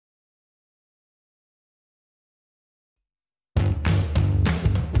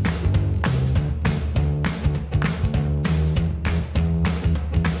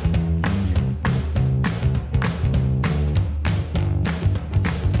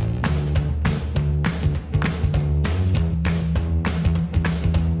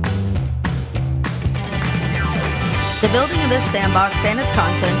The building of this sandbox and its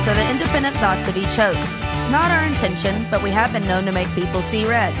contents are the independent thoughts of each host. It's not our intention, but we have been known to make people see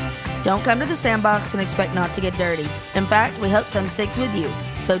red. Don't come to the sandbox and expect not to get dirty. In fact, we hope some sticks with you.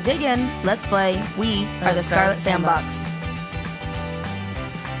 So dig in, let's play. We are the Scarlet Sandbox.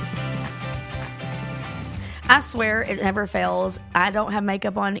 I swear it never fails. I don't have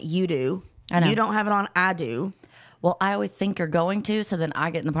makeup on, you do. I know. You don't have it on, I do. Well, I always think you're going to, so then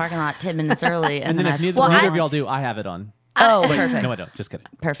I get in the parking lot 10 minutes early. And then if neither of y'all do, I have it on. Oh, Wait, perfect. no, I don't. Just kidding.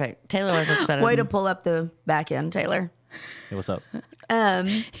 Perfect. Taylor always looks better. Way to pull up the back end, Taylor. Hey, what's up?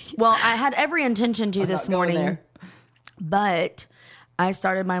 Well, I had every intention to this morning, but I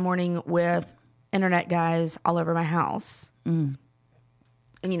started my morning with internet guys all over my house. And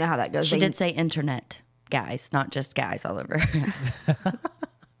you know how that goes. She did say internet guys, not just guys all over.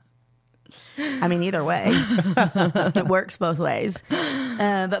 I mean, either way, it works both ways.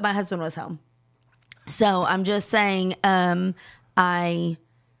 But my husband was home. So I'm just saying, you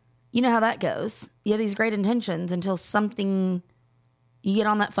know how that goes. You have these great intentions until something, you get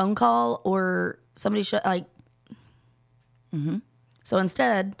on that phone call or somebody So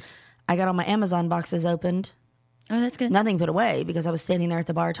instead, I got all my Amazon boxes opened. Oh, that's good. Nothing put away because I was standing there at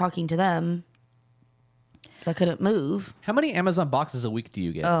the bar talking to them. I couldn't move. How many Amazon boxes a week do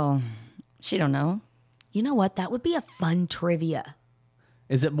you get? Oh, she don't know. You know what? That would be a fun trivia.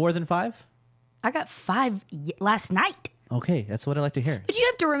 Is it more than 5? I got 5 last night. Okay, that's what I like to hear. But you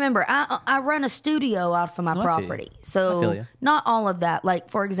have to remember, I run a studio out from my I feel you. property. I feel So you. not all of that.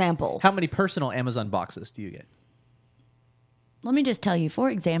 Like, for example, How many personal Amazon boxes do you get? Let me just tell you, for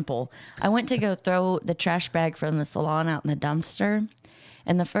example, I went to go throw the trash bag from the salon out in the dumpster,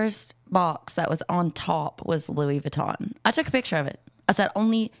 and the first box that was on top was Louis Vuitton. I took a picture of it. I said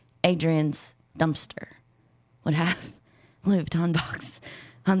only Adrian's dumpster would have Louis Vuitton box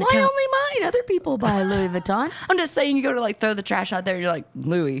on the why top. only mine? Other people buy Louis Vuitton. I'm just saying, you go to like throw the trash out there, and you're like,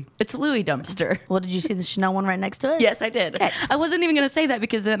 Louis. It's Louis dumpster. Well, did you see the Chanel one right next to it? Yes, I did. Okay. I wasn't even going to say that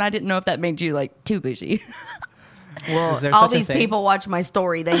because then I didn't know if that made you like too bougie. Well, Is there all such a these thing? people watch my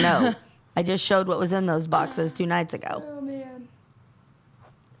story. They know. I just showed what was in those boxes 2 nights ago.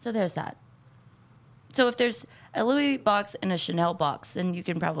 So there's that. So if there's a Louis box and a Chanel box, then you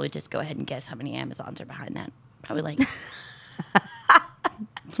can probably just go ahead and guess how many Amazons are behind that. Probably like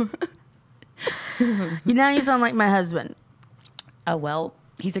You know, you sound like my husband. oh well,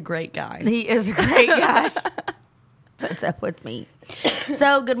 he's a great guy. He is a great guy. Puts up with me.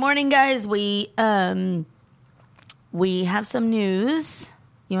 So, good morning, guys. We have some news.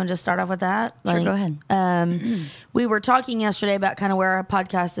 You want to just start off with that? Sure, go ahead. We were talking yesterday about kind of where our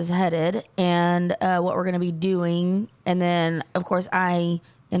podcast is headed and what we're going to be doing. And then, of course, I'm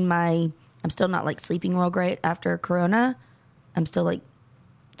still not like sleeping real great after Corona. I'm still like,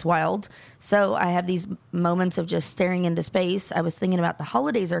 it's wild. So I have these moments of just staring into space. I was thinking about the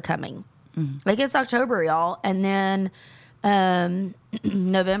holidays are coming. Like it's October, y'all. And then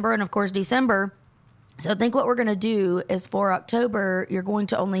November and, of course, December. So I think what we're going to do is for October, you're going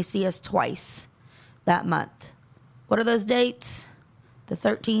to only see us twice that month. What are those dates? The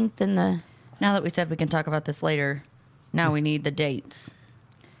 13th and the... Now that we said we can talk about this later, now we need the dates.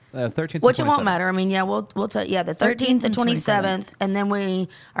 13th Which it and won't 27th. matter. I mean, yeah, we'll tell you. Yeah, the 13th and 27th. And then we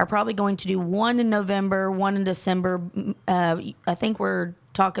are probably going to do one in November, one in December. I think we're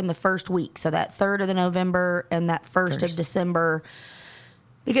talking the first week. So that 3rd of the November and that 1st of December.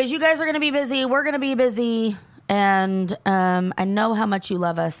 Because you guys are going to be busy. We're going to be busy. And I know how much you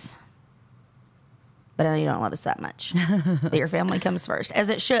love us. But I know you don't love us that much. That your family comes first, as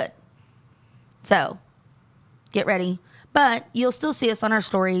it should. So, get ready. But you'll still see us on our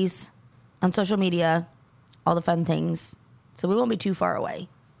stories, on social media, all the fun things. So we won't be too far away.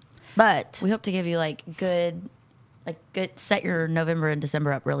 But, We hope to give you good set your November and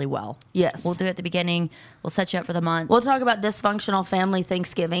December up really well. yes. We'll do it at the beginning. We'll set you up for the month. We'll talk about dysfunctional family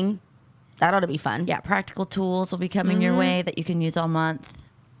Thanksgiving. That ought to be fun. Yeah, practical tools will be coming your way that you can use all month.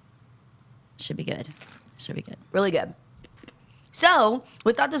 Should be good. Should be good. Really good. So,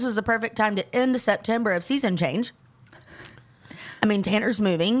 we thought this was the perfect time to end September of season change. I mean, Tanner's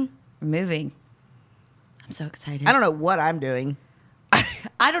moving. Moving. I'm so excited. I don't know what I'm doing.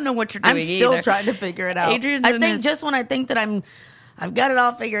 I don't know what you're doing I'm still either. trying to figure it out. Adrian's I in think this- just when I think that I've got it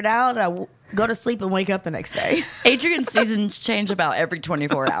all figured out, go to sleep and wake up the next day. Adrian's seasons change about every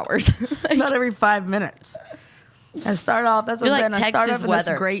 24 hours. Not every 5 minutes. I start off. That's what You're I'm like saying. I start Texas off in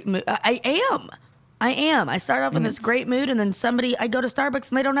weather. this great mood. I am. I start off in this great mood, and then I go to Starbucks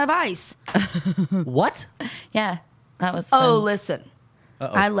and they don't have ice. What? Yeah, that was fun. Oh, listen.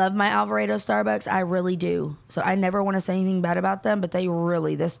 I love my Alvarado Starbucks. I really do. So I never want to say anything bad about them, but they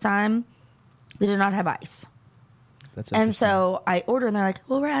really, this time, they did not have ice. That's And interesting. so I order, and they're like,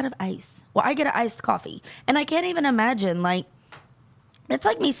 "Well, we're out of ice." Well, I get an iced coffee, and I can't even imagine. Like, it's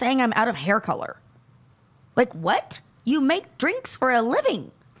like me saying I'm out of hair color. Like, what? You make drinks for a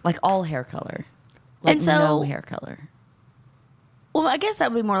living? Like all hair color. Like And so- no hair color. Well, I guess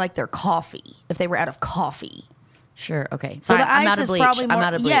that would be more like their coffee if they were out of coffee. Sure. Okay. So Fine, the ice I'm out of is bleach. probably more. I'm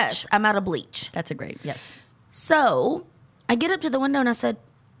out of bleach. Yes, I'm out of bleach. That's a great. Yes. So I get up to the window and I said,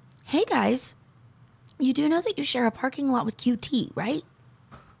 "Hey guys, you do know that you share a parking lot with QT, right?"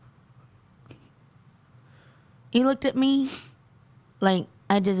 He looked at me like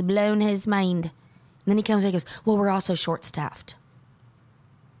I just blown his mind. And then he comes and he goes, "Well, we're also short-staffed."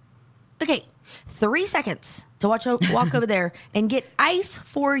 Okay, 3 seconds to walk over there and get ice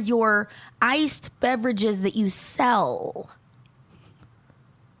for your iced beverages that you sell.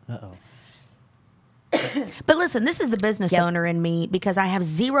 Uh-oh. But listen, this is the business Yep. owner in me because I have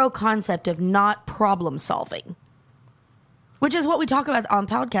zero concept of not problem solving, which is what we talk about on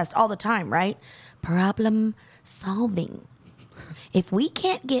podcast all the time, right? Problem solving. If we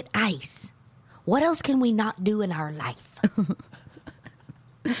can't get ice, what else can we not do in our life?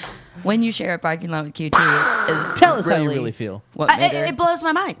 When you share a parking lot with QT, is Tell us how you really feel. What made her It blows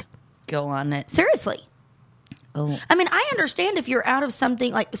my mind. go on it? Seriously. Oh, I mean, I understand if you're out of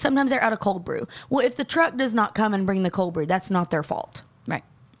something, like sometimes they're out of cold brew. Well, if the truck does not come and bring the cold brew, that's not their fault. right.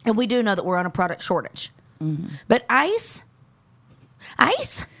 And we do know that we're on a product shortage. Mm-hmm. But ice,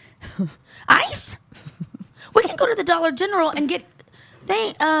 we can go to the Dollar General and get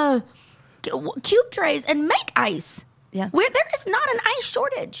cube trays and make ice. Yeah. Where there is not an ice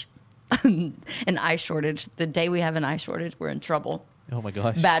shortage. An ice shortage. The day we have an ice shortage, we're in trouble. Oh my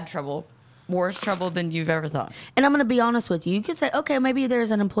gosh. Bad trouble. Worse trouble than you've ever thought. And I'm going to be honest with you. You could say, okay, maybe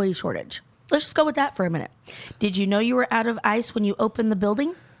there's an employee shortage. Let's just go with that for a minute. Did you know you were out of ice when you opened the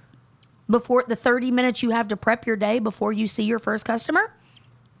building? Before the 30 minutes you have to prep your day before you see your first customer?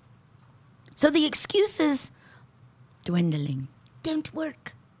 So the excuses Dwindling. don't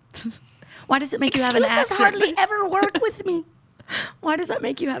work. Why does it make you have an Excuses accent? hardly ever work with me. Why does that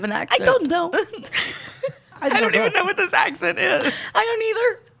make you have an I accent? don't know. I don't even know what this accent is. I don't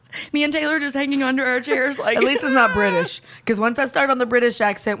either. Me and Taylor just hanging under our chairs like. At least it's not British. Because once I start on the British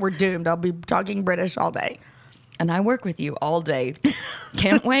accent, we're doomed. I'll be talking British all day. And I work with you all day.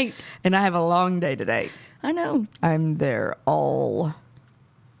 Can't wait. And I have a long day today. I know. I'm there all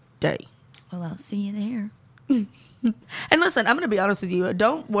day. Well, I'll see you there. And listen, I'm going to be honest with you.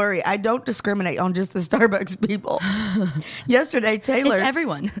 Don't worry. I don't discriminate on just the Starbucks people. Yesterday, Taylor. It's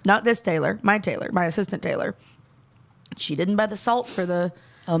everyone. Not this Taylor. My assistant Taylor. She didn't buy the salt for the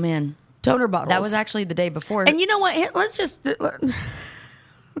Oh, man. toner bottles. That was actually the day before. And you know what? Let's just.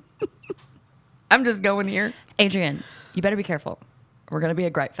 I'm just going here. Adrian, you better be careful. We're going to be a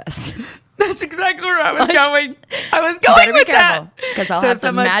Gripe Fest. That's exactly where I was going. I was better going be with careful, that 'cause I'll have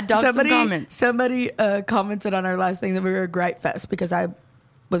to mad dog some comments. Somebody commented on our last thing that we were a Gripe Fest because I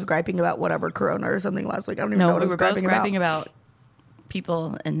was griping about whatever Corona or something last week. I don't even know No, what we I was were both griping griping about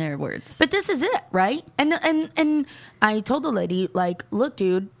people and their words. But this is it, right? And I told the lady, like, look,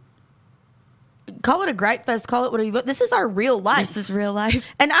 dude, call it a Gripe Fest, call it whatever you want. This is our real life. This is real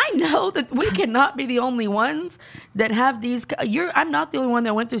life. And I know that we cannot be the only ones that have these. I'm not the only one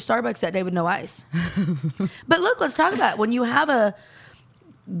that went through Starbucks that day with no ice. But look, let's talk about it. When you have a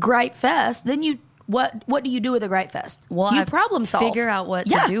Gripe Fest, then what do you do with a Gripe Fest? Well, you I problem solve. Figure out what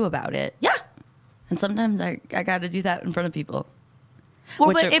Yeah. to do about it. Yeah. And sometimes I got to do that in front of people. Well,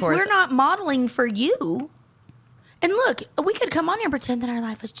 Which, but of if course- we're not modeling for you, and look, we could come on here and pretend that our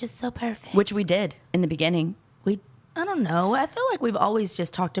life was just so perfect. Which we did in the beginning. I don't know. I feel like we've always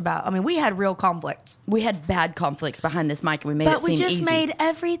just talked about. I mean, we had real conflicts. We had bad conflicts behind this mic and we made But it we seem just easy. made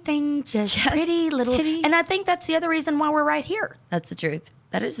everything just pretty little. pretty. And I think that's the other reason why we're right here. That's the truth.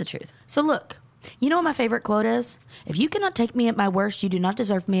 That is the truth. So look, you know what my favorite quote is? If you cannot take me at my worst, you do not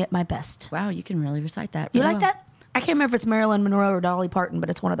deserve me at my best. Wow, you can really recite that. You really like well. that? I can't remember if it's Marilyn Monroe or Dolly Parton, but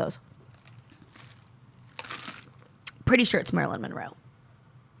it's one of those. Pretty sure it's Marilyn Monroe.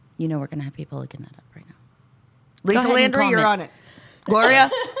 You know we're going to have people looking that up right now. Lisa ahead and Landry, you're on comment. it. Gloria,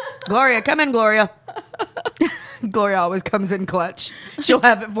 Gloria, come in, Gloria. Gloria always comes in clutch. She'll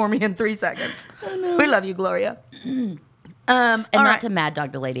have it for me in 3 seconds. We love you, Gloria. And all not right. to mad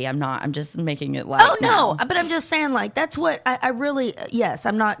dog the lady. I'm not. I'm just making it loud. Oh no, but I'm just saying, like, that's what I really. Yes,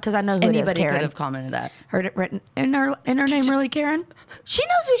 I'm not, because I know who it is. Anybody Karen could have commented that. heard it written in her name. Really, Karen. She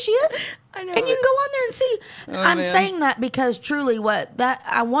knows who she is. I know and you it. can go on there and see. I'm man. saying that because truly,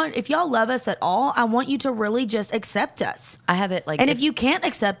 I want. If y'all love us at all, I want you to really just accept us. I have it like. And if you can't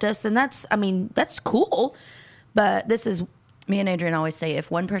accept us, then that's cool. But this is Me and Adrian always say if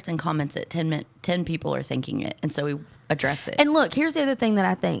one person comments it, 10 people are thinking it. And so we address it. And look, here's the other thing that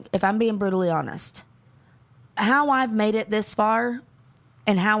I think, if I'm being brutally honest, how I've made it this far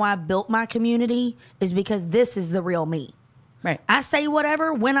and how I've built my community is because this is the real me. Right. I say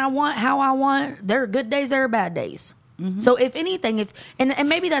whatever, when I want, how I want. There are good days, there are bad days. So if anything, and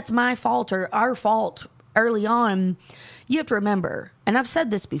maybe that's my fault or our fault early on, you have to remember, and I've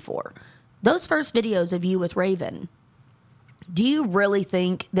said this before, those first videos of you with Raven, do you really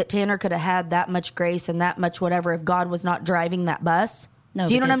think that Tanner could have had that much grace and that much whatever if God was not driving that bus? No,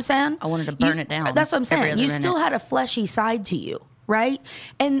 do you know what I'm because saying? I wanted to burn it down That's what I'm every saying. other You still minute. had a fleshy side to you, right?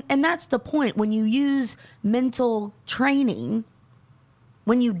 And that's the point. When you use mental training,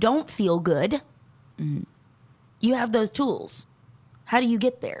 when you don't feel good, you have those tools. How do you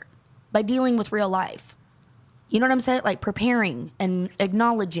get there? By dealing with real life. You know what I'm saying? Like preparing and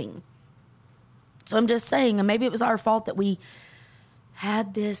acknowledging. So I'm just saying, and maybe it was our fault that we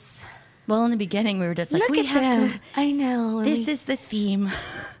had this. Well, in the beginning, we were just like, Look we at have them. to. I know. and This we- is the theme.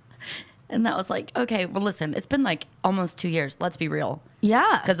 And that was like, okay, well, listen, it's been like almost 2 years. Let's be real.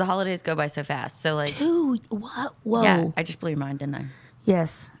 yeah. Because the holidays go by so fast. So, like, Dude, what? Whoa. yeah, I just blew your mind, didn't I?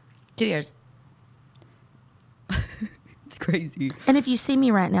 Yes. 2 years. It's crazy. And if you see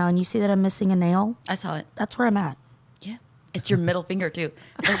me right now and you see that I'm missing a nail, I saw it. that's where I'm at. Yeah. It's your middle finger, too.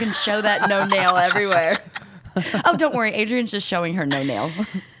 I can show that no nail everywhere. Oh, don't worry. Adrian's just showing her no nail.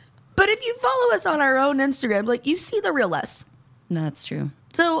 But if you follow us on our own Instagram, like you see the real us. No, that's true.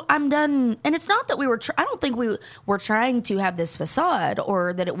 So I'm done. And it's not that we were, I don't think we were trying to have this facade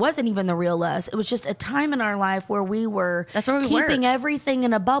or that it wasn't even the real us. It was just a time in our life where we were That's where we keeping were. everything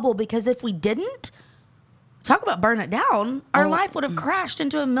in a bubble, because if we didn't, talk about burn it down, our life would have crashed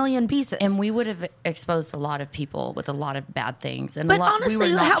into a million pieces. And we would have exposed a lot of people with a lot of bad things. And but a lot, honestly,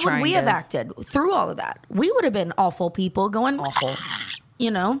 we were not how would trying we have to- acted through all of that? We would have been awful people going, Awful. you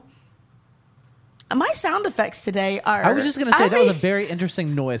know. My sound effects today are. I was just gonna say that was a very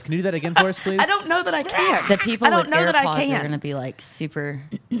interesting noise. Can you do that again for us, please? I don't know that I can. The people I don't with know that I AirPods can. are going to be like super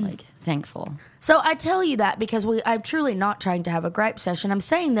like thankful. So I tell you that because I'm truly not trying to have a gripe session. I'm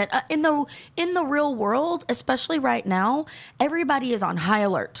saying that in the real world, especially right now, everybody is on high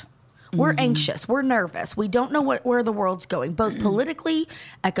alert. We're anxious. We're nervous. We don't know where the world's going, both politically,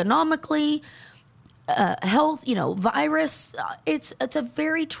 economically, health. Virus. It's a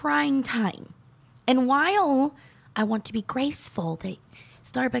very trying time. And while I want to be graceful,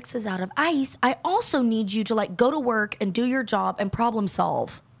 Starbucks is out of ice, I also need you to like go to work and do your job and problem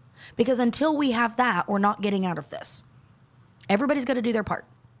solve. Because until we have that, we're not getting out of this. Everybody's got to do their part.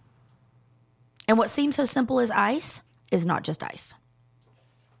 And what seems so simple as ice is not just ice.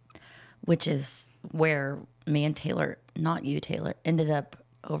 Which is where me and Taylor, not you, Taylor, ended up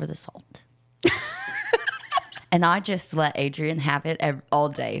over the salt. And I just let Adrian have it all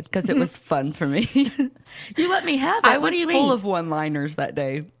day because it was fun for me. You let me have it. I What was do you full mean? of one-liners that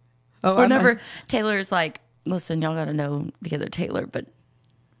day. Oh, Whenever Taylor's like, listen, y'all got to know the other Taylor, but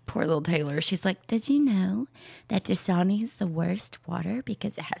poor little Taylor, she's like, did you know that Dasani is the worst water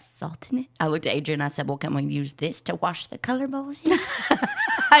because it has salt in it? I looked at Adrian and I said, well, can we use this to wash the color bowls in?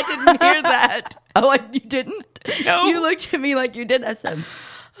 I didn't hear that. Oh, like you didn't? No. You looked at me like you did. I said,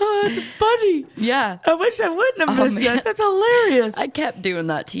 Oh, it's funny. yeah. I wish I wouldn't have missed man. that. That's hilarious. I kept doing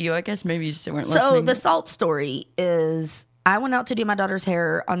that to you. I guess maybe you just weren't So listening. the salt story is I went out to do my daughter's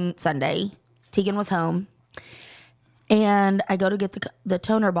hair on Sunday. Tegan was home. And I go to get the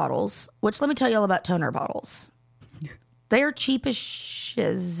toner bottles, which let me tell you all about toner bottles. They are cheap as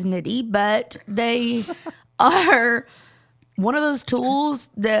shiznitty, but they are one of those tools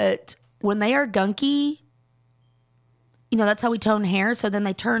that when they are gunky, that's how we tone hair. So then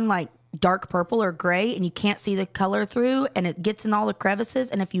they turn like dark purple or gray and you can't see the color through and it gets in all the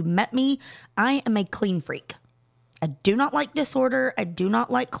crevices. And if you met me, I am a clean freak. I do not like disorder. I do not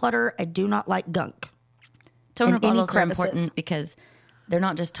like clutter. I do not like gunk. Toner and any bottles are crevices. important because they're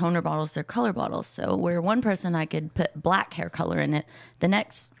not just toner bottles, they're color bottles. So where one person I could put black hair color in it, the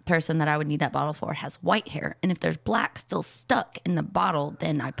next person that I would need that bottle for has white hair. And if there's black still stuck in the bottle,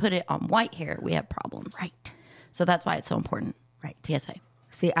 then I put it on white hair, we have problems. Right. So that's why it's so important. Right. TSA.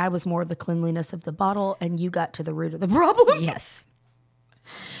 See, I was more of the cleanliness of the bottle and you got to the root of the problem. Yes.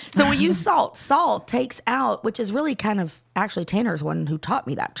 So we use salt. Salt takes out, which is really kind of, actually Tanner's one who taught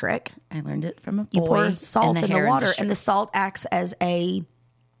me that trick. I learned it from a boy. You pour salt in the hair water industry. and the salt acts as a,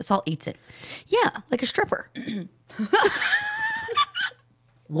 The salt eats it. yeah, like a stripper.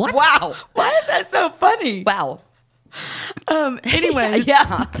 What? Wow. Why is that so funny? Wow. Anyways.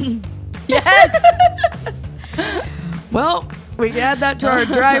 Yeah. Yes. Well, we can add that to our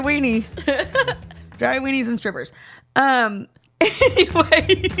dry weenie. Dry weenies and strippers.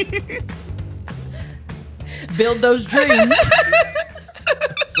 Anyway, Build those dreams.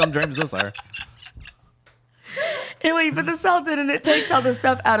 Some dreams those are. anyway, you put the salt in and it takes all the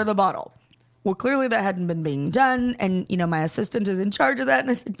stuff out of the bottle. Well, clearly that hadn't been being done. And, my assistant is in charge of that. And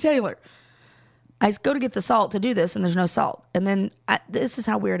I said, Taylor, I go to get the salt to do this and there's no salt. And then this is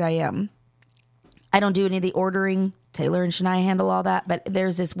how weird I am. I don't do any of the ordering. Taylor and Shania handle all that. But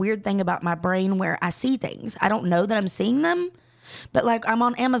there's this weird thing about my brain where I see things. I don't know that I'm seeing them. But like I'm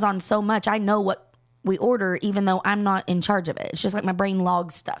on Amazon so much, I know what we order even though I'm not in charge of it. It's just like my brain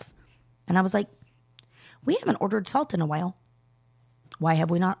logs stuff. And I was like, we haven't ordered salt in a while. Why have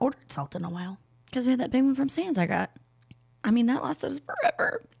we not ordered salt in a while? Because we had that big one from Sam's I got. I mean, that lasted us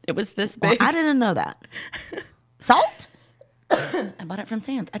forever. It was this Well, big. I didn't know that. Salt? I bought it from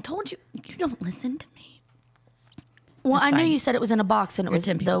Sam's. I told you. You don't listen to me. Well, That's I knew fine. you said it was in a box and it was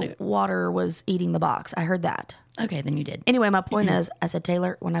 10 people the do. water was eating the box. I heard that. Okay, then you did. Anyway, my point is, I said,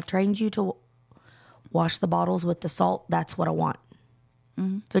 Taylor, when I've trained you to wash the bottles with the salt, that's what I want.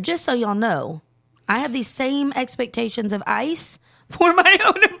 So just so y'all know, I have these same expectations of ice for my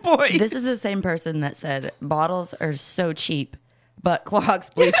own employees. This is the same person that said bottles are so cheap, but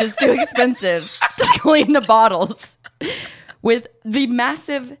Clorox bleach is too expensive to clean the bottles with the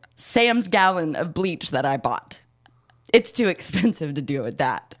massive Sam's gallon of bleach that I bought. It's too expensive to do with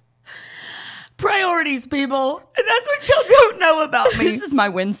that. priorities, people. And that's what y'all don't know about me. This is my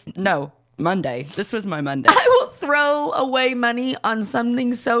Monday. This was my Monday. I will throw away money on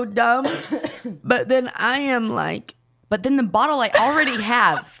something so dumb, but then I am like, But then the bottle I already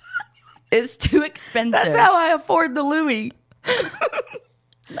have is too expensive. that's how I afford the Louis.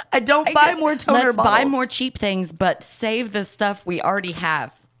 I don't I buy guess more toner let's bottles. buy more cheap things, but save the stuff we already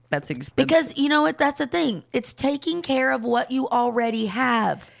have. That's expensive. Because you know what? That's the thing. It's taking care of what you already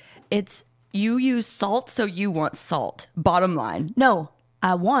have. It's you use salt, so you want salt. Bottom line. No,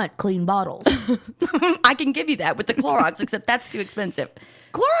 I want clean bottles. I can give you that with the Clorox, except that's too expensive.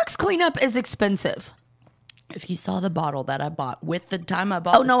 Clorox cleanup is expensive. If you saw the bottle that I bought with the time I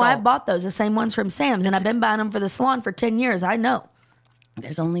bought Oh, the no, salt, I've bought those, the same ones from Sam's, and I've been buying them for the salon for 10 years. I know.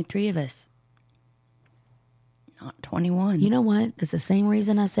 there's only 3 of us. Not 21. You know what? It's the same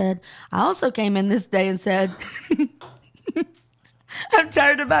reason I said, I also came in this day and said, I'm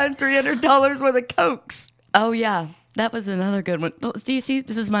tired of buying $300 worth of Cokes. Oh, yeah. That was another good one. Oh, do you see?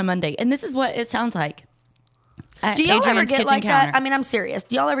 This is my Monday. And this is what it sounds like. At Do y'all ever Adrian's get kitchen like counter. that? I mean, I'm serious.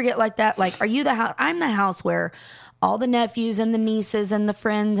 Do y'all ever get like that? Like, are you the house? I'm the house where all the nephews and the nieces and the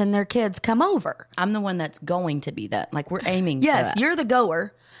friends and their kids come over. I'm the one that's going to be that. Like, we're aiming Yes, for that. you're the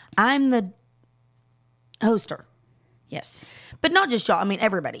goer. I'm the hoster. Yes. But not just y'all. I mean,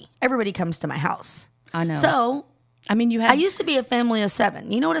 everybody. Everybody comes to my house. I know. So I mean, you have I used to be a family of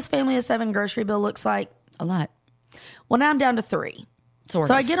 7. You know what a family of 7 grocery bill looks like? a lot. Well, now I'm down to 3. Sort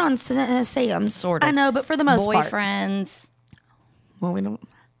So of. I get on Sam's. Sort of. I know, but for the most part. Boyfriends. Well, we don't.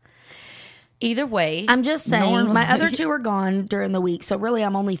 Either way. I'm just saying, normally- my other 2 are gone during the week. So really,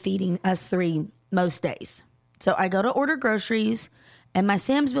 I'm only feeding us 3 most days. So I go to order groceries, and my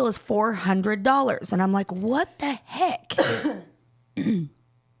Sam's bill is $400. And I'm like, what the heck?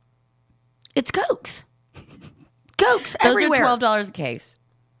 It's Cokes. Cokes Those everywhere. are $12 a case.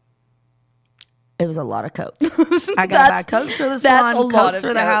 It was a lot of Cokes. I got to buy Cokes for the that's salon, a lot Cokes of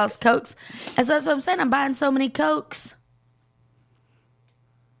for the Cokes. house, Cokes. And so that's what I'm saying. I'm buying so many Cokes.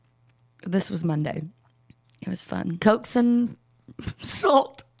 This was Monday. It was fun. Cokes and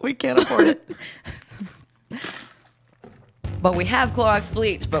salt. We can't afford it. But we have Clorox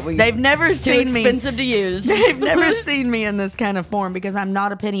bleach, but They've never it's too seen me. expensive to use. They've never seen me in this kind of form because I'm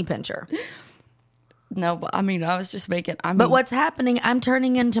not a penny pincher. No, but I mean, I was just making. But what's happening, I'm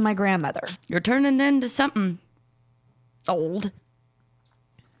turning into my grandmother. You're turning into something old.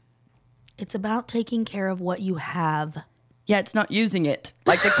 It's about taking care of what you have. Yeah, it's not using it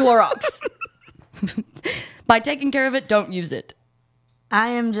like the Clorox. By taking care of it, don't use it. I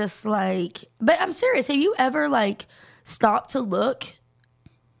am just like, but I'm serious. Have you ever like stopped to look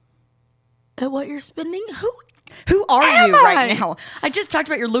at what you're spending? Who are Am you I? right now? I just talked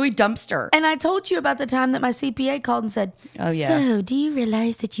about your Louis dumpster. And I told you about the time that my CPA called and said, Oh, yeah. So, do you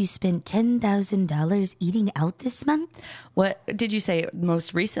realize that you spent $10,000 eating out this month? What did you say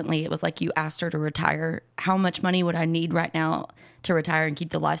most recently? It was like you asked her to retire. How much money would I need right now to retire and keep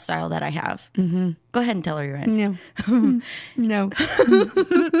the lifestyle that I have? Mm-hmm. Go ahead and tell her your answer. No. No.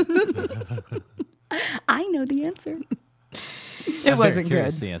 I know the answer. It wasn't good.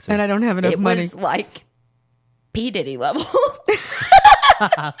 curious the answer. And I don't have enough It money. was like P. Diddy level.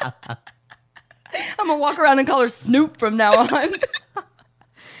 I'm going to walk around and call her Snoop from now on.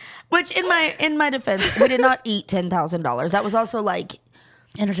 Which in my defense, we did not eat $10,000. That was also like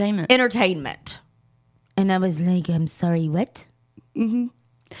entertainment. And I was like, I'm sorry, what?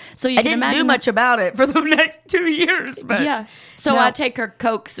 So you I didn't do much about it for the next 2 years. But Yeah. So No. I take her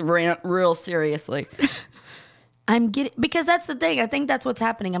Coke's rant real seriously. I'm getting, because that's the thing. I think that's what's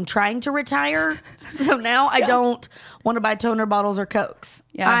happening. I'm trying to retire. So now I don't want to buy toner bottles or Cokes.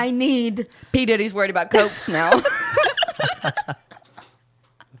 Yeah. I need, P. Diddy's worried about Cokes now.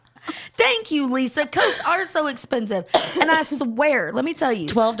 thank you, Lisa. Cokes are so expensive. And I swear, let me tell you.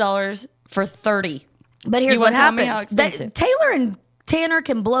 $12 for 30. But here's You what wanna tell me how happens. expensive? Taylor and Tanner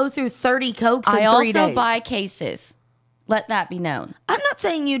can blow through 30 Cokes in I 3 also days. buy cases. Let that be known. I'm not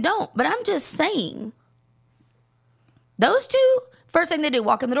saying you don't, but I'm just saying. Those two, first thing they do,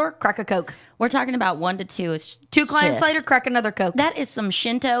 walk in the door, crack a Coke. We're talking about 1 to 2. 2 clients shift. later, crack another Coke. That is some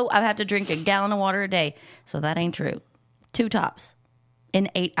Shinto. I have to drink a gallon of water a day. So that ain't true. 2 tops in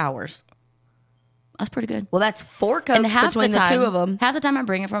 8 hours. That's pretty good. Well, that's 4 Cokes And half between the the time, 2 of them. half the time I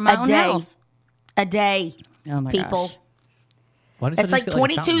bring it from my A own day. house. A day. Oh my people. gosh. Why don't you It's just like get, a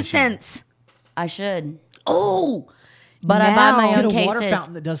fountain 22 machine? cents. I should. Oh, But I buy my now- own Get a water cases.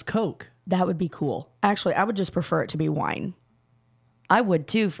 fountain that does Coke. that would be cool. Actually, I would just prefer it to be wine. I would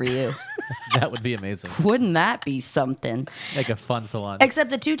too for you. That would be amazing. Wouldn't that be something? Like a fun salon. Except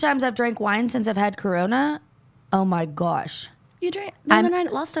the 2 times I've drank wine since I've had Corona. Oh my gosh. You drank the other night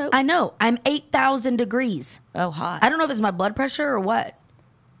at Lost Hope. I know. I'm 8,000 degrees. Oh, hot. I don't know if it's my blood pressure or what.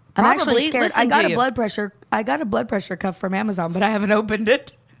 I'm Probably. actually scared. Listen I got to a you. blood pressure cuff from Amazon, but I haven't opened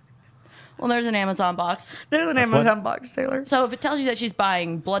it. Well, there's an Amazon box. There's an Amazon box, Taylor. So if it tells you that she's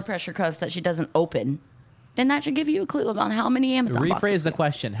buying blood pressure cuffs that she doesn't open, then that should give you a clue about how many Amazon Rephrase boxes. the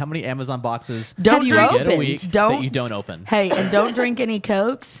question. How many Amazon boxes Don't do you drink- get a opened? week Don't- that you don't open? Hey, and don't drink any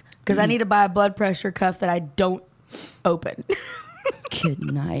Cokes because I need to buy a blood pressure cuff that I don't open. Good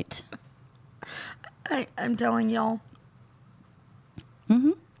night. I'm telling y'all.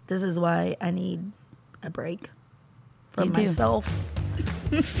 This is why I need a break from You do. myself.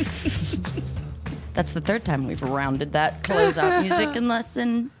 That's the 3rd time we've rounded that closeout music in less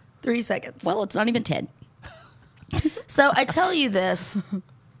than, 3 seconds. well, it's not even 10. So I tell you this.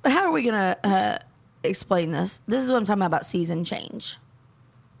 How are we going to explain this? This is what I'm talking about season change.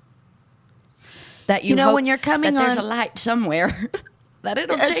 That You know, hope when you're coming that there's on- a light somewhere that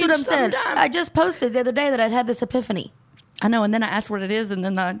it'll That's change what I'm saying. sometime. I just posted the other day that I'd had this epiphany. I know, and then I asked what it is, and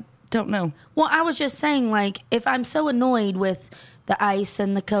then I don't know. Well, I was just saying, like, if I'm so annoyed with the ice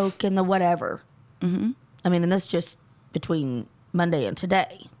and the Coke and the whatever, I mean, and that's just between Monday and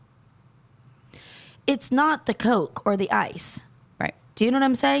today. It's not the Coke or the ice. Right. Do you know what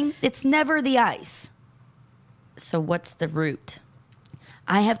I'm saying? It's never the ice. So what's the root?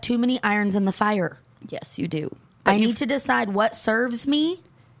 I have too many irons in the fire. Yes, you do. I need to decide what serves me.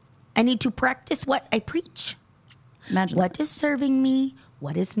 I need to practice what I preach. Imagine What is serving me,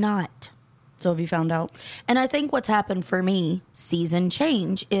 what is not. So have you found out? And I think what's happened for me, season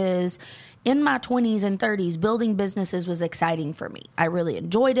change, is in my 20s and 30s, building businesses was exciting for me. I really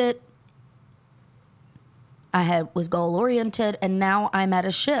enjoyed it. Was goal oriented, and now I'm at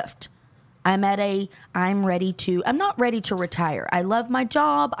a shift. I'm not ready to retire. I love my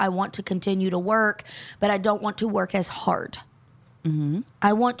job. I want to continue to work, but I don't want to work as hard.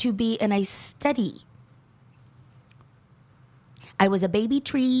 I want to be in a steady. I was a baby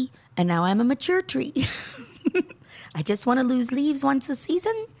tree, and now I'm a mature tree. I just want to lose leaves once a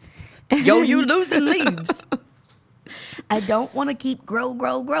season. Yo, you losing leaves. I don't want to keep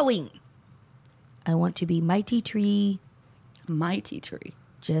growing. I want to be mighty tree, Mighty tree.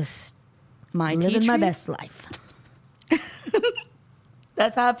 just Mighty living tree. my best life.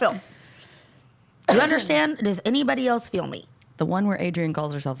 That's how I feel. Do you understand? Does anybody else feel me? The one where Adrian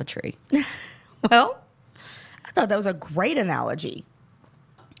calls herself a tree. Well, I thought that was a great analogy.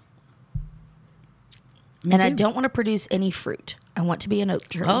 And I too. don't want to produce any fruit. I want to be an oak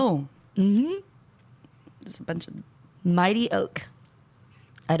tree. Oh. Mm-hmm. There's a bunch of... Mighty oak.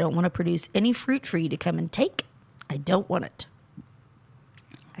 I don't want to produce any fruit for you to come and take. I don't want it.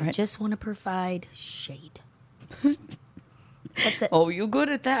 I Right. just want to provide shade. That's it. Oh, you good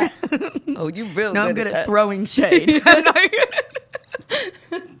at that. Oh, you real no, good I'm good at that. throwing shade.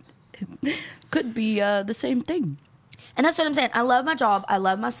 Could be the same thing. And that's what I'm saying. I love my job. I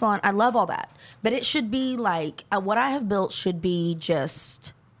love my salon. I love all that. But it should be like what I have built should be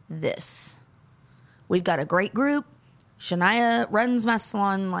just this. We've got a great group. Shania runs my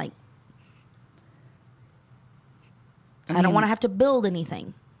salon. Like, I don't want to have to build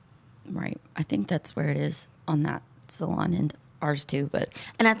anything. Right. I think that's where it is on that salon and ours too. But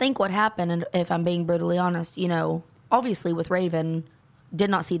And I think what happened, and if I'm being brutally honest, obviously with Raven, did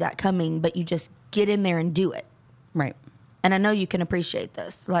not see that coming, but you just get in there and do it. Right. And I know you can appreciate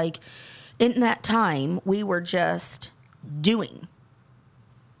this. Like, in that time, we were just doing.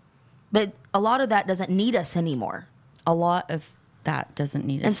 But a lot of that doesn't need us anymore. A lot of that doesn't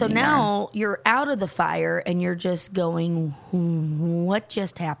need us And so anymore. now you're out of the fire and you're just going, what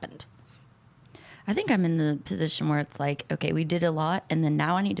just happened? I think I'm in the position where it's like, okay, we did a lot, and then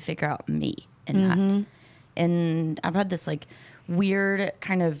now I need to figure out me in that. And I've had this like weird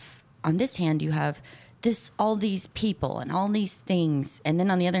kind of, on this hand, you have all these people and all these things, and then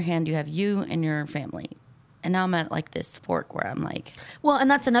on the other hand, you have you and your family. And now I'm at like this fork where I'm like, Well, and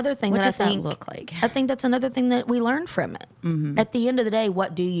that's another thing what that does I that think look like? I think that's another thing that we learned from it. At the end of the day,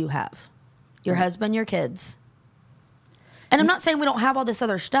 what do you have? Your husband, your kids. And I'm not saying we don't have all this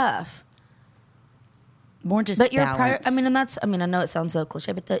other stuff, More just but your balance. I know it sounds so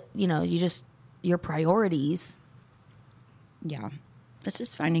cliche, but your priorities. Yeah. It's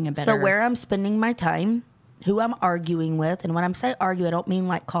just finding a better. So where I'm spending my time, who I'm arguing with, and when I'm say argue, I don't mean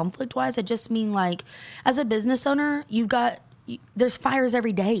like conflict wise. I just mean like, as a business owner, there's fires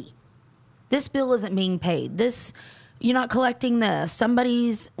every day. This bill isn't being paid. You're not collecting this.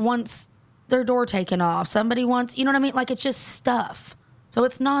 Somebody's wants their door taken off. Somebody wants, you know what I mean? Like, it's just stuff. So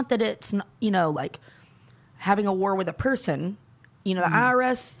it's not that it's, like having a war with a person. The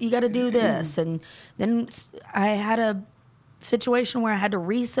IRS, you got to do this. And then I had a situation where I had to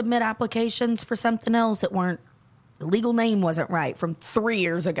resubmit applications for something else that the legal name wasn't right from 3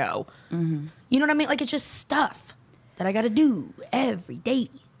 years ago. You know what I mean? Like, it's just stuff that I got to do every day.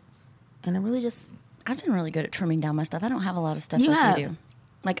 And I really I've been really good at trimming down my stuff. I don't have a lot of stuff You like have. you do.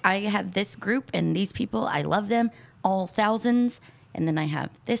 Like, I have this group and these people. I love them, all thousands. And then I have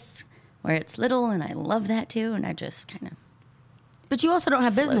this where it's little, and I love that too. And I just kind of. But you also don't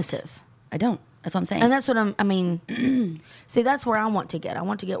have businesses. I don't. That's what I'm saying. And that's what see, that's where I want to get. I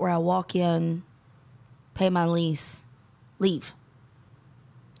want to get where I walk in, pay my lease, leave.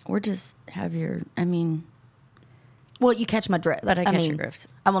 Or just have your, Well, you catch my drift. But I catch your drift.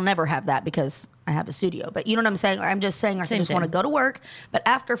 I will never have that because I have a studio. But you know what I'm saying? I'm just saying I Same just want to thing. go to work. But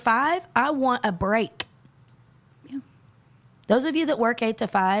after 5, I want a break. Yeah. Those of you that work 8 to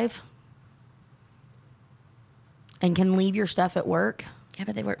 5 and can leave your stuff at work. Yeah,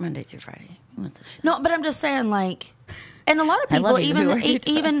 but they work Monday through Friday. Who wants to do that? No, but I'm just saying, like, and a lot of I love people, people who work 8 to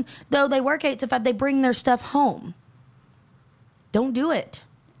 5. even though they work 8 to 5, they bring their stuff home. Don't do it.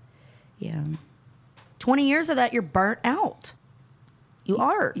 Yeah. 20 years of that, you're burnt out. You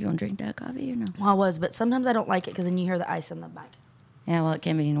are. You want to drink that coffee or no? Well, I was, but sometimes I don't like it because then you hear the ice in the mic. Yeah, well, it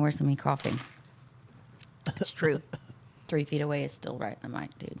can't be any worse than me coughing. It's true. 3 feet away is still right in the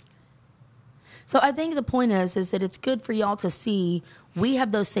mic, dude. So I think the point is that it's good for y'all to see we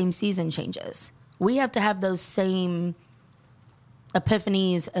have those same season changes. We have to have those same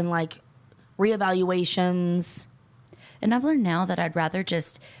epiphanies and like reevaluations. And I've learned now that I'd rather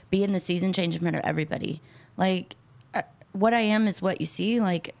just be in the season change in front of everybody. Like, what I am is what you see.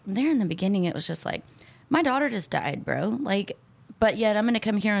 Like, there in the beginning, it was just like, my daughter just died, bro. Like, but yet I'm going to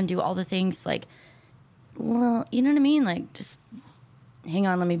come here and do all the things like, well, you know what I mean? Like, just hang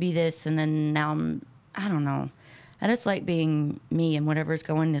on, let me be this. And then now I don't know. I just like being me, and whatever's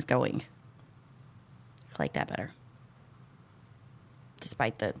going is going. I like that better.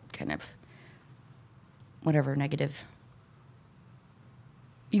 Despite the kind of whatever negative.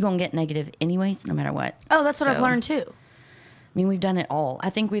 You're going to get negative anyways, no matter what. Oh, that's what I've So, learned too. I mean, we've done it all. I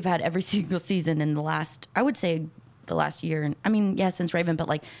think we've had every single season in the last, I would say the last year. And I mean, yeah, since Raven, but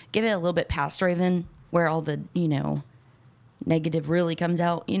like give it a little bit past Raven where all the, negative really comes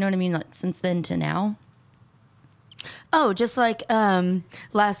out. You know what I mean? Like since then to now. Oh, just like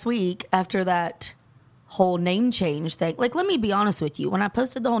last week after that whole name change thing. Like, let me be honest with you. When I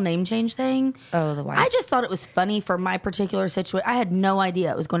posted the whole name change thing, Oh, the wife. I just thought it was funny for my particular situation. I had no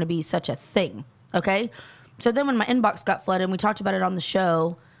idea it was going to be such a thing. Okay. So then when my inbox got flooded, and we talked about it on the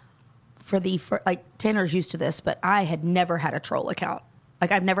show like Tanner's used to this, but I had never had a troll account.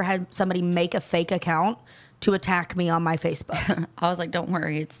 Like I've never had somebody make a fake account to attack me on my Facebook. I was like, don't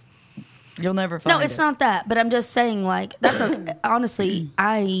worry. You'll never find it. No, it's not that. But I'm just saying, like, that's okay. Honestly,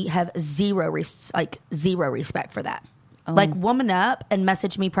 I have zero respect for that. Like, woman up and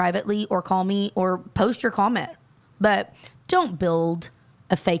message me privately or call me or post your comment. But don't build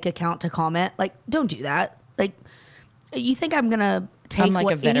a fake account to comment. Like, don't do that. Like, you think I'm going to take I'm like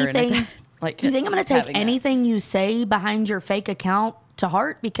a veteran at anything? that. Like, you think I'm going to take having that. anything you say behind your fake account to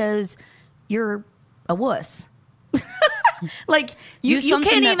heart because you're a wuss? Like you Use something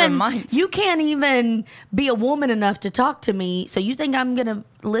can't that even reminds- you can't even be a woman enough to talk to me. So you think I'm gonna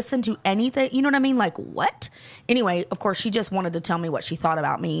listen to anything? You know what I mean? Like what? Anyway, of course, she just wanted to tell me what she thought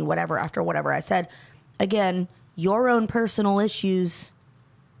about me, whatever. After whatever I said, again, your own personal issues.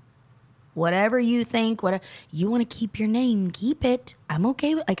 Whatever you think, whatever you want to keep your name, keep it. I'm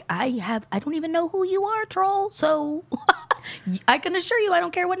okay with, like I don't even know who you are, troll. So I can assure you I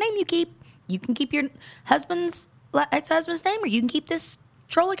don't care what name you keep. You can keep your husband's ex-husband's name, or you can keep this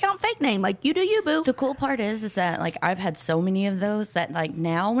troll account fake name. Like you do you, boo. The cool part is that like I've had so many of those that like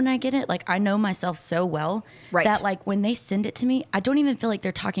now when I get it, like I know myself so well Right. that like when they send it to me, I don't even feel like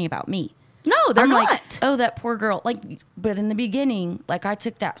they're talking about me. No, they're I'm not. like, oh, that poor girl. Like, but in the beginning, like I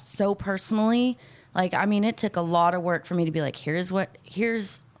took that so personally. Like, I mean, it took a lot of work for me to be like, here's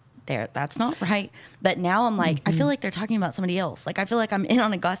there. That's not right. But now I'm like, I feel like they're talking about somebody else. Like, I feel like I'm in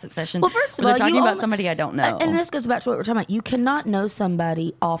on a gossip session. Well, first of where all, they're talking you about only- somebody I don't know. And this goes back to what we're talking about. You cannot know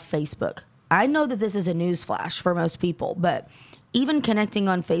somebody off Facebook. I know that this is a news flash for most people, but even connecting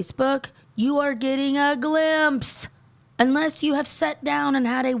on Facebook, you are getting a glimpse. Unless you have sat down and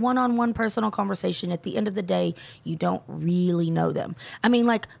had a one-on-one personal conversation, at the end of the day, you don't really know them. I mean,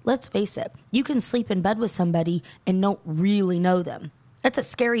 like, let's face it. You can sleep in bed with somebody and don't really know them. That's a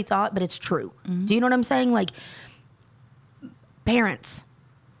scary thought, but it's true. Do you know what I'm saying? Like, parents,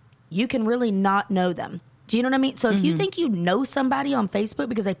 you can really not know them. Do you know what I mean? So if you think you know somebody on Facebook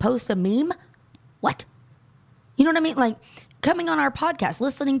because they post a meme, what? You know what I mean? Like coming on our podcast,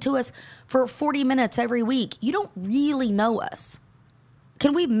 listening to us for 40 minutes every week, you don't really know us.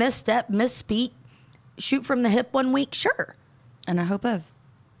 Can we misstep, misspeak, shoot from the hip one week? Sure. and I hope I've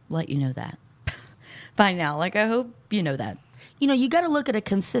let you know that by now. Like, I hope you know that. You know, you got to look at a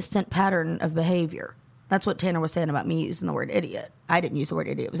consistent pattern of behavior. That's what Tanner was saying about me using the word idiot. I didn't use the word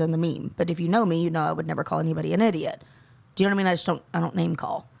idiot. It was in the meme. But if you know me, you know I would never call anybody an idiot. Do you know what I mean? I don't name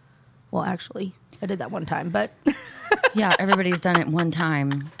call. Well, actually, I did that one time, but Yeah, everybody's done it one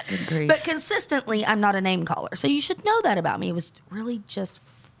time. Good grief. but consistently, I'm not a name caller. So you should know that about me. It was really just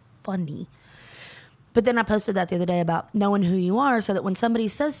funny. But then I posted that the other day about knowing who you are so that when somebody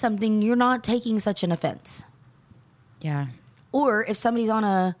says something, you're not taking such an offense. yeah. Or if somebody's on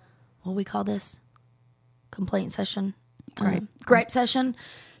a, what do we call this? Complaint session? Gripe. Session.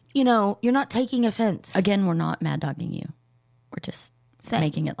 You know, you're not taking offense. Again, we're not mad dogging you. We're just Same.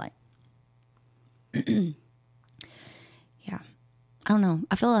 making it light. Yeah. I don't know.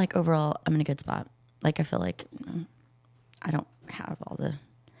 I feel like overall I'm in a good spot. Like, I feel like I don't have all the,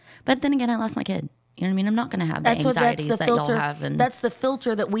 but then again, I lost my kid. You know what I mean? I'm not going to have the anxieties that y'all have. And That's the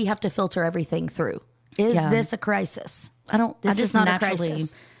filter that we have to filter everything through. Is Yeah. this a crisis? I don't, This I just is not a naturally,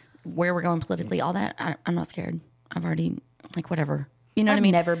 crisis. where we're going politically, all that, I'm not scared. I've already, like, whatever. You know I've what I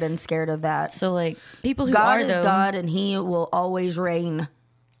mean? never been scared of that. So, like, people who God are, is though, God and he will always reign.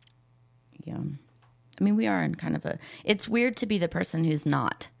 Yeah. I mean, we are in kind of a, it's weird to be the person who's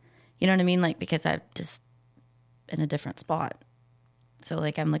not. You know what I mean? Like, because I'm just in a different spot. So,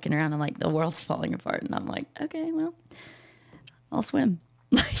 like, I'm looking around and, like, the world's falling apart. And I'm like, okay, well, I'll swim.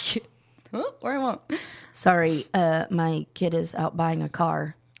 Like, or I won't. Sorry, my kid is out buying a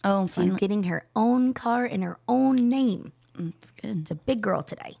car. Oh, She's finally. getting her own car in her own name. It's good. It's a big girl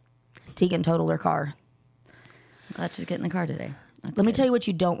today. Tegan totaled her car. I'm glad she's getting the car today. That's Let me good. tell you what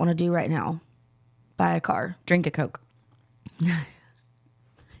you don't want to do right now. Buy a car. Drink a Coke.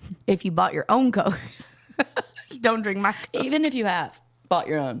 If you bought your own Coke, just don't drink my Coke. Even if you have bought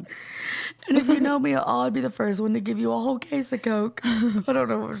your own. And if you know me at all, I'd be the first one to give you a whole case of Coke. I don't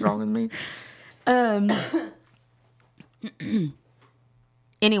know what's wrong with me.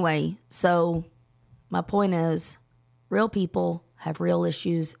 Anyway, so my point is, real people have real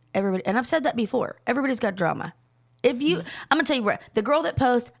issues. Everybody, and I've said that before. Everybody's got drama. If you, I'm gonna tell you what, the girl that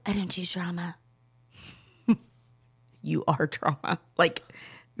posts, I don't do drama. You are drama. Like,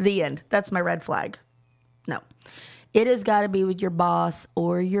 the end. That's my red flag. No, it has got to be with your boss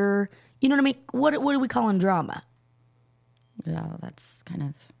or your, you know what I mean? What do we call in drama? Yeah, that's kind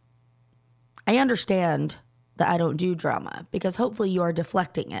of. I understand that I don't do drama because hopefully you are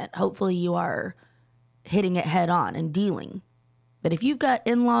deflecting it. Hopefully you are hitting it head on and dealing. But if you've got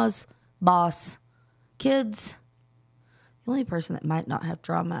in-laws, boss, kids, the only person that might not have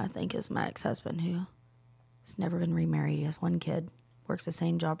drama, I think, is my ex-husband who has never been remarried. He has one kid, works the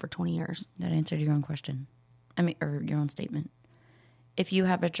same job for 20 years. That answered your own question. I mean, or your own statement. If you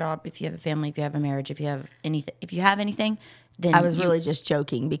have a job, if you have a family, if you have a marriage, if you have anything, then I was really just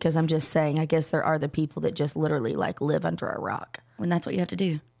joking because I'm just saying, I guess there are the people that just literally like live under a rock. when that's what you have to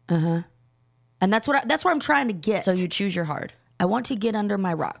do. And that's what I'm trying to get. So you choose your hard. I want to get under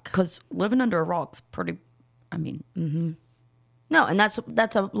my rock. Because living under a rock's pretty, I mean, No, and that's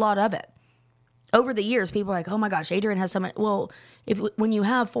a lot of it. Over the years, people are like, oh my gosh, Adrian has so much. Well, when you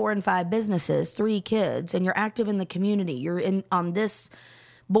have 4 and 5 businesses, 3 kids, and you're active in the community, you're in on this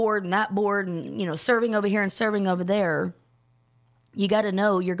board and that board, and serving over here and serving over there. You got to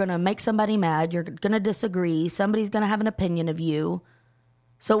know you're going to make somebody mad. You're going to disagree. Somebody's going to have an opinion of you.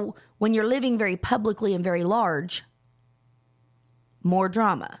 So when you're living very publicly and very large, more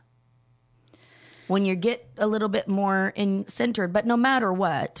drama. When you get a little bit more centered, but no matter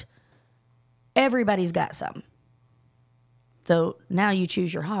what, everybody's got some. So now you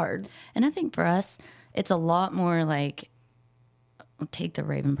choose your hard. And I think for us, it's a lot more like, I'll take the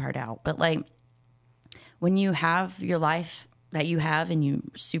Raven part out, but like when you have your life that you have and you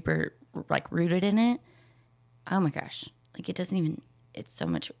super like rooted in it, oh my gosh, like it doesn't even, it's so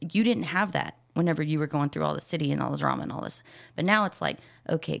much, you didn't have that whenever you were going through all the city and all the drama and all this. But now it's like,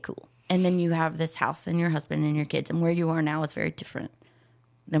 okay, cool. And then you have this house and your husband and your kids, and where you are now is very different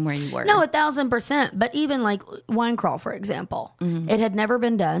than where you were. No, 1,000%. But even like wine crawl, for example, it had never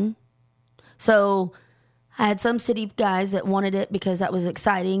been done. So I had some city guys that wanted it because that was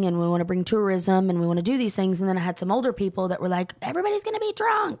exciting and we want to bring tourism and we want to do these things. And then I had some older people that were like, everybody's going to be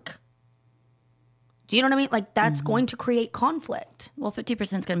drunk. Do you know what I mean? Like that's going to create conflict. Well, 50% is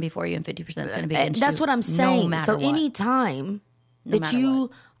going to be for you and 50% is going to be against you. That's what I'm saying. No matter So what. anytime that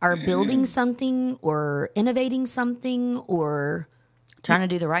you are building something or innovating something or trying to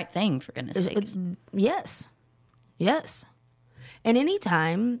do the right thing, for goodness sake. yes. And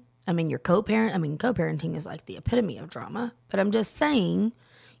anytime, you're co-parenting is like the epitome of drama, but I'm just saying,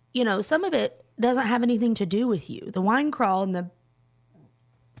 some of it doesn't have anything to do with you. The wine crawl and the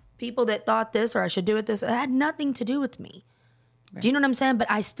people that thought this or I should do it this, it had nothing to do with me. Right. Do you know what I'm saying?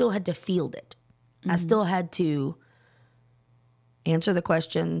 But I still had to field it. I still had to answer the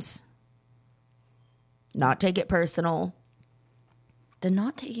questions, not take it personal. The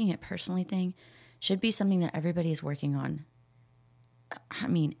not taking it personally thing should be something that everybody is working on.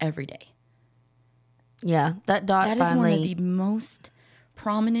 Every day. Yeah, that is one of the most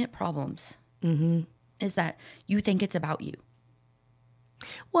prominent problems. Is that you think it's about you.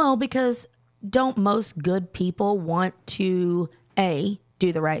 Well, because don't most good people want to, A,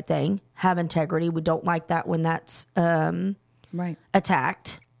 do the right thing, have integrity? We don't like that when that's right.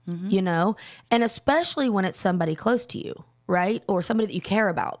 attacked, and especially when it's somebody close to you, right? Or somebody that you care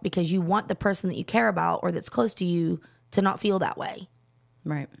about, because you want the person that you care about or that's close to you to not feel that way.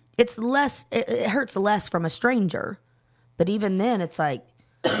 Right. It's less, it hurts less from a stranger, but even then it's like,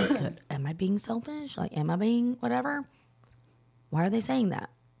 am I being selfish? Like, am I being whatever? Why are they saying that?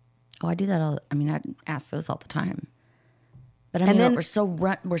 Oh, I do that all. I ask those all the time. But then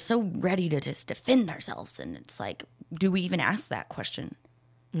we're so ready to just defend ourselves, and it's like, do we even ask that question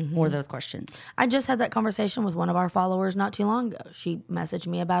or those questions? I just had that conversation with one of our followers not too long ago. She messaged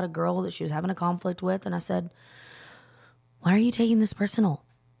me about a girl that she was having a conflict with, and I said, "Why are you taking this personal?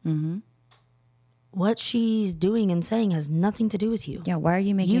 What she's doing and saying has nothing to do with you. Yeah, why are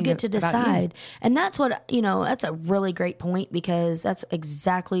you making You get to it about you? decide." And that's what, that's a really great point, because that's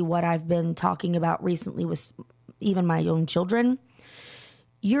exactly what I've been talking about recently with even my own children.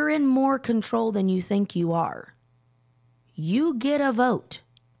 You're in more control than you think you are. You get a vote.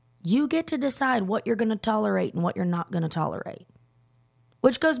 You get to decide what you're going to tolerate and what you're not going to tolerate.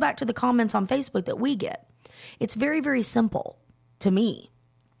 Which goes back to the comments on Facebook that we get. It's very, very simple to me.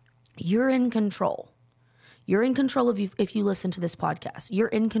 You're in control. You're in control if you listen to this podcast. You're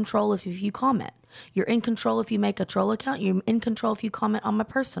in control if you comment. You're in control if you make a troll account. You're in control if you comment on my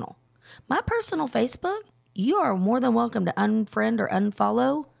personal. My personal Facebook, you are more than welcome to unfriend or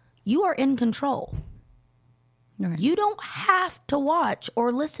unfollow. You are in control. Right. You don't have to watch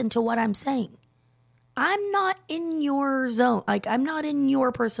or listen to what I'm saying. I'm not in your zone. Like, I'm not in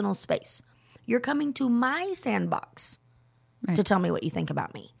your personal space. You're coming to my sandbox to tell me what you think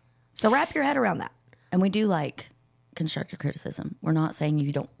about me. So wrap your head around that. And we do like constructive criticism. We're not saying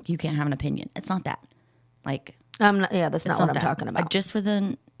you can't have an opinion. It's not that. Like, that's not what I'm that. talking about. Just for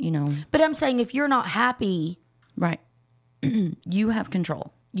the, But I'm saying if you're not happy, right. You have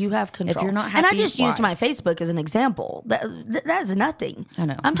control. you have control. If you're not and I happy, just used why? my Facebook as an example. That is nothing. I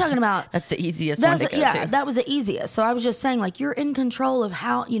know. I'm talking about That's the easiest one to go to. that was the easiest. So I was just saying, like, you're in control of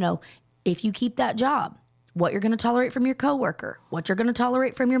how, if you keep that job, what you're going to tolerate from your coworker, what you're going to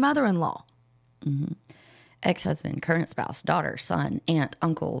tolerate from your mother-in-law. Ex-husband, current spouse, daughter, son, aunt,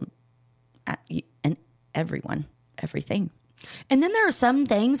 uncle, and everyone, everything. And then there are some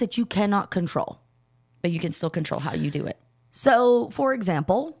things that you cannot control. But you can still control how you do it. So, for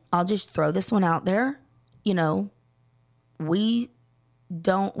example, I'll just throw this one out there. We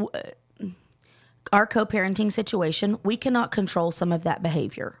don't, our co-parenting situation, we cannot control some of that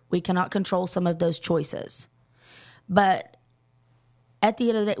behavior. We cannot control some of those choices. But at the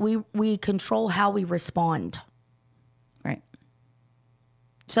end of the day, we control how we respond. Right.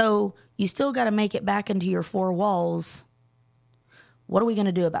 So you still got to make it back into your four walls. What are we going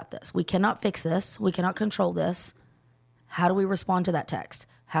to do about this? We cannot fix this. We cannot control this. How do we respond to that text?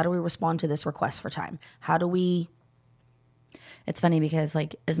 How do we respond to this request for time? How do we... It's funny because,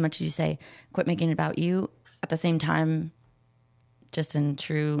 like, as much as you say, quit making it about you, at the same time, just in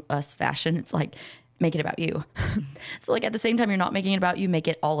true us fashion, it's like, make it about you. So, like, at the same time, you're not making it about you, make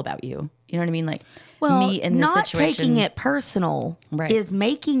it all about you. You know what I mean? Like, me in this not situation. taking it personal Right. is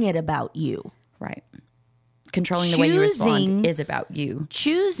making it about you. Right. Controlling the way you respond is about you.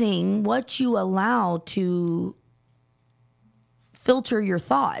 Choosing what you allow to filter your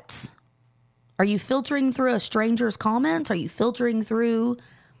thoughts. Are you filtering through a stranger's comments? Are you filtering through...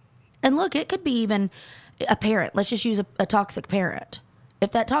 And look, it could be even a parent. Let's just use a toxic parent.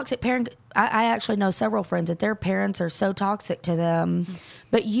 If that toxic parent... I actually know several friends that their parents are so toxic to them.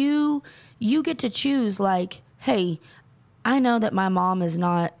 But you get to choose, like, hey, I know that my mom does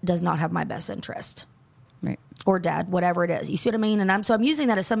not have my best interest. Right. Or dad, whatever it is. You see what I mean? And I'm using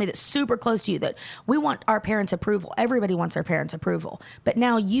that as somebody that's super close to you, that we want our parents' approval. Everybody wants their parents' approval. But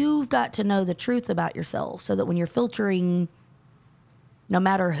now you've got to know the truth about yourself so that when you're filtering, no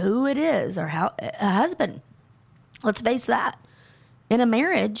matter who it is or how a husband, let's face that. In a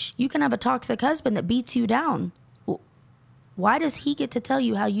marriage, you can have a toxic husband that beats you down. Why does he get to tell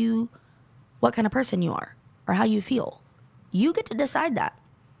you what kind of person you are or how you feel? You get to decide that.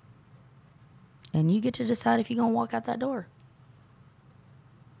 And you get to decide if you're going to walk out that door.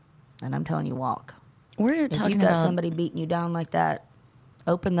 And I'm telling you, walk. We're If talking you got about somebody beating you down like that,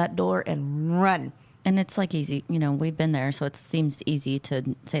 open that door and run. And it's like easy, you know, we've been there, so it seems easy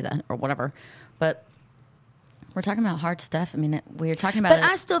to say that or whatever. But we're talking about hard stuff. I mean, we're talking about. But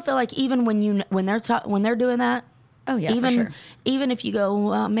I still feel like even when they're doing that, oh yeah, even for sure. even if you go,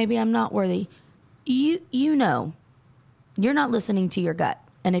 well, maybe I'm not worthy, you know, you're not listening to your gut.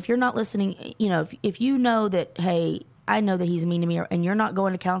 And if you're not listening, you know, if you know that, hey, I know that he's mean to me, and you're not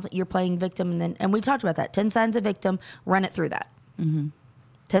going to counseling, you're playing victim, and we talked about that. 10 signs of victim, run it through that. Mm-hmm.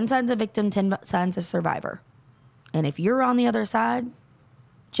 10 signs of victim, 10 signs of survivor. And if you're on the other side,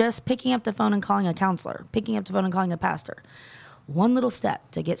 just picking up the phone and calling a counselor, picking up the phone and calling a pastor, one little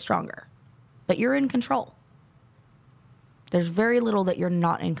step to get stronger. But you're in control. There's very little that you're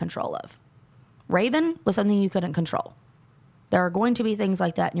not in control of. Raven was something you couldn't control. There are going to be things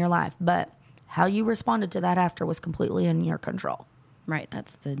like that in your life, but how you responded to that after was completely in your control. Right.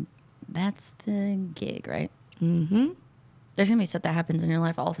 That's the gig, right? Mm-hmm. There's going to be stuff that happens in your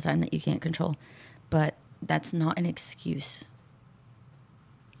life all the time that you can't control, but that's not an excuse.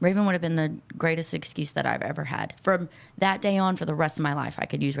 Raven would have been the greatest excuse that I've ever had. From that day on, for the rest of my life, I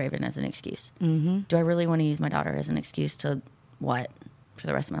could use Raven as an excuse. Mm-hmm. Do I really want to use my daughter as an excuse to what for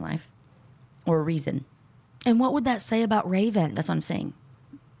the rest of my life? Or a reason? And what would that say about Raven? That's what I'm saying.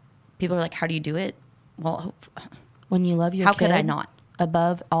 People are like, how do you do it? Well, when you love your how kid could I not?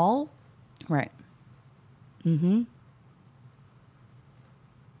 Above all? Right. Mm-hmm.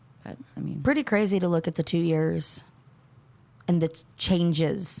 But, I mean, pretty crazy to look at the 2 years and the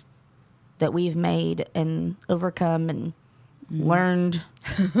changes that we've made and overcome and learned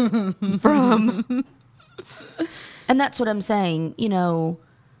from. And that's what I'm saying, you know,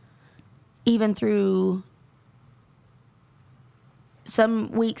 even through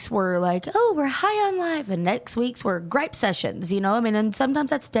some weeks were like, oh, we're high on life, and next weeks were gripe sessions, you know? I mean, and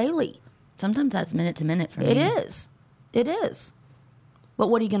sometimes that's daily. Sometimes that's minute to minute for me. It is. It is. But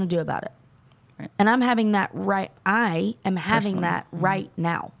what are you going to do about it? Right. And I'm having that right. I am having Personally. that right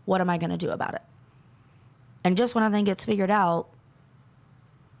now. What am I going to do about it? And just when I think it's figured out,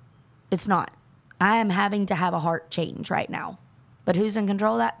 it's not. I am having to have a heart change right now. But who's in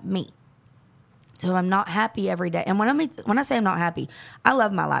control of that? Me. So I'm not happy every day. And when I say I'm not happy, I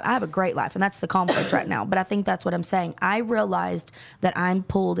love my life. I have a great life, and that's the conflict right now. But I think that's what I'm saying. I realized that I'm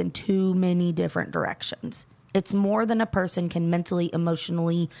pulled in too many different directions. It's more than a person can mentally,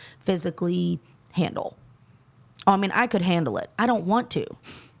 emotionally, physically handle. Oh, I mean, I could handle it. I don't want to.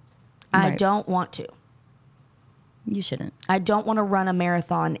 I Right. don't want to. You shouldn't. I don't want to run a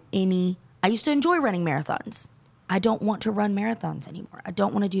marathon I used to enjoy running marathons. I don't want to run marathons anymore. I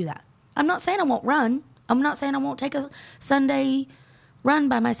don't want to do that. I'm not saying I won't run. I'm not saying I won't take a Sunday run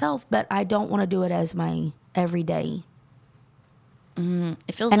by myself, but I don't want to do it as my everyday.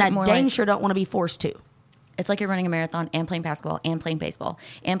 It feels And like I more dang like sure don't want to be forced to. it's like you're running a marathon and playing basketball and playing baseball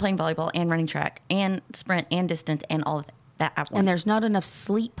and playing volleyball and running track and sprint and distance and all of that at once. And there's not enough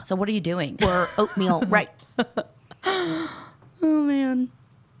sleep So what are you doing? or oatmeal. Right. Oh man.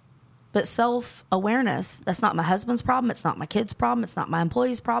 But self-awareness, that's not my husband's problem. It's not my kid's problem. It's not my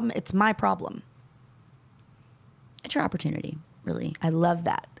employee's problem. It's my problem. It's your opportunity, really. I love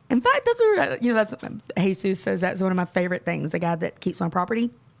that. In fact, that's what, that's what Jesus says. That's one of my favorite things. The guy that keeps my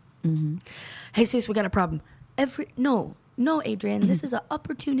property. Mm-hmm. Jesus, we got a problem. No, Adrian, this is an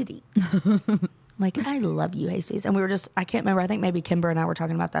opportunity. Like, I love you, Jesus. And we were I can't remember. I think maybe Kimber and I were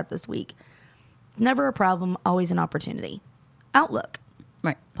talking about that this week. Never a problem, always an opportunity. Outlook.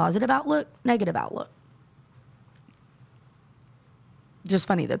 Right. Positive outlook, negative outlook. Just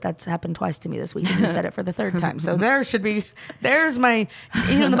funny that's happened twice to me this week, and you said it for the third time. So there's my,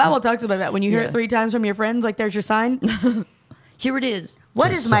 the Bible talks about that. When you hear it 3 times from your friends, like there's your sign. Here it is.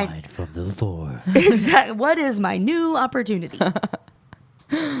 What is my Sign from the Lord? exactly? What is my new opportunity?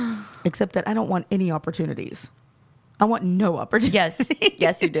 Except that I don't want any opportunities. I want no opportunity. Yes.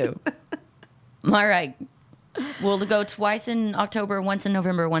 Yes, you do. All right. We'll go twice in October, once in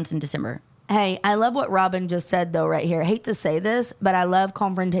November, once in December. Hey, I love what Robin just said, though, right here. I hate to say this, but I love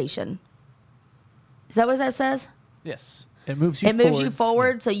confrontation. Is that what that says? Yes. It moves you It forward. moves you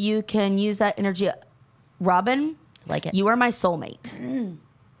forward so you can use that energy. Robin, Like it. you are my soulmate.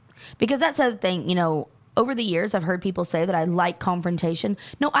 Because that's the other thing, over the years, I've heard people say that I like confrontation.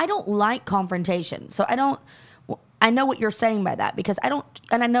 No, I don't like confrontation. So I know what you're saying by that because and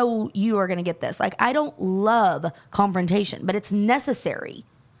I know you are going to get this. Like, I don't love confrontation, but it's necessary.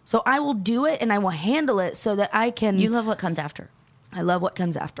 So I will do it and I will handle it so that I can. You love what comes after. I love what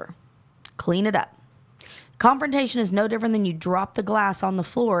comes after. Clean it up. Confrontation is no different than you drop the glass on the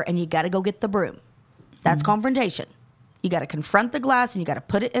floor and you got to go get the broom. That's confrontation. You got to confront the glass and you got to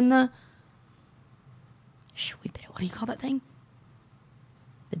put it in the. What do you call that thing?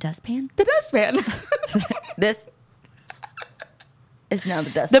 The dustpan? The dustpan. This is now the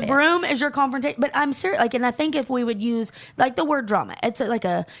dustpan. The broom is your confrontation. But I'm serious. Like, and I think if we would use like the word drama, it's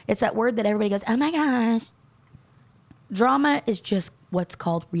that word that everybody goes, oh my gosh. Drama is just what's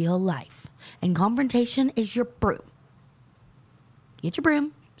called real life. And confrontation is your broom. Get your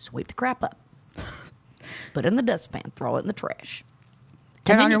broom, sweep the crap up. Put it in the dustpan, throw it in the trash.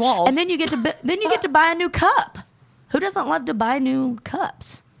 Turn on your walls. And then you get to buy a new cup. Who doesn't love to buy new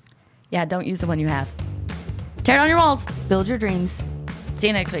cups? Yeah, don't use the one you have. Tear down your walls. Build your dreams. See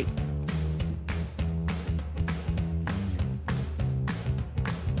you next week.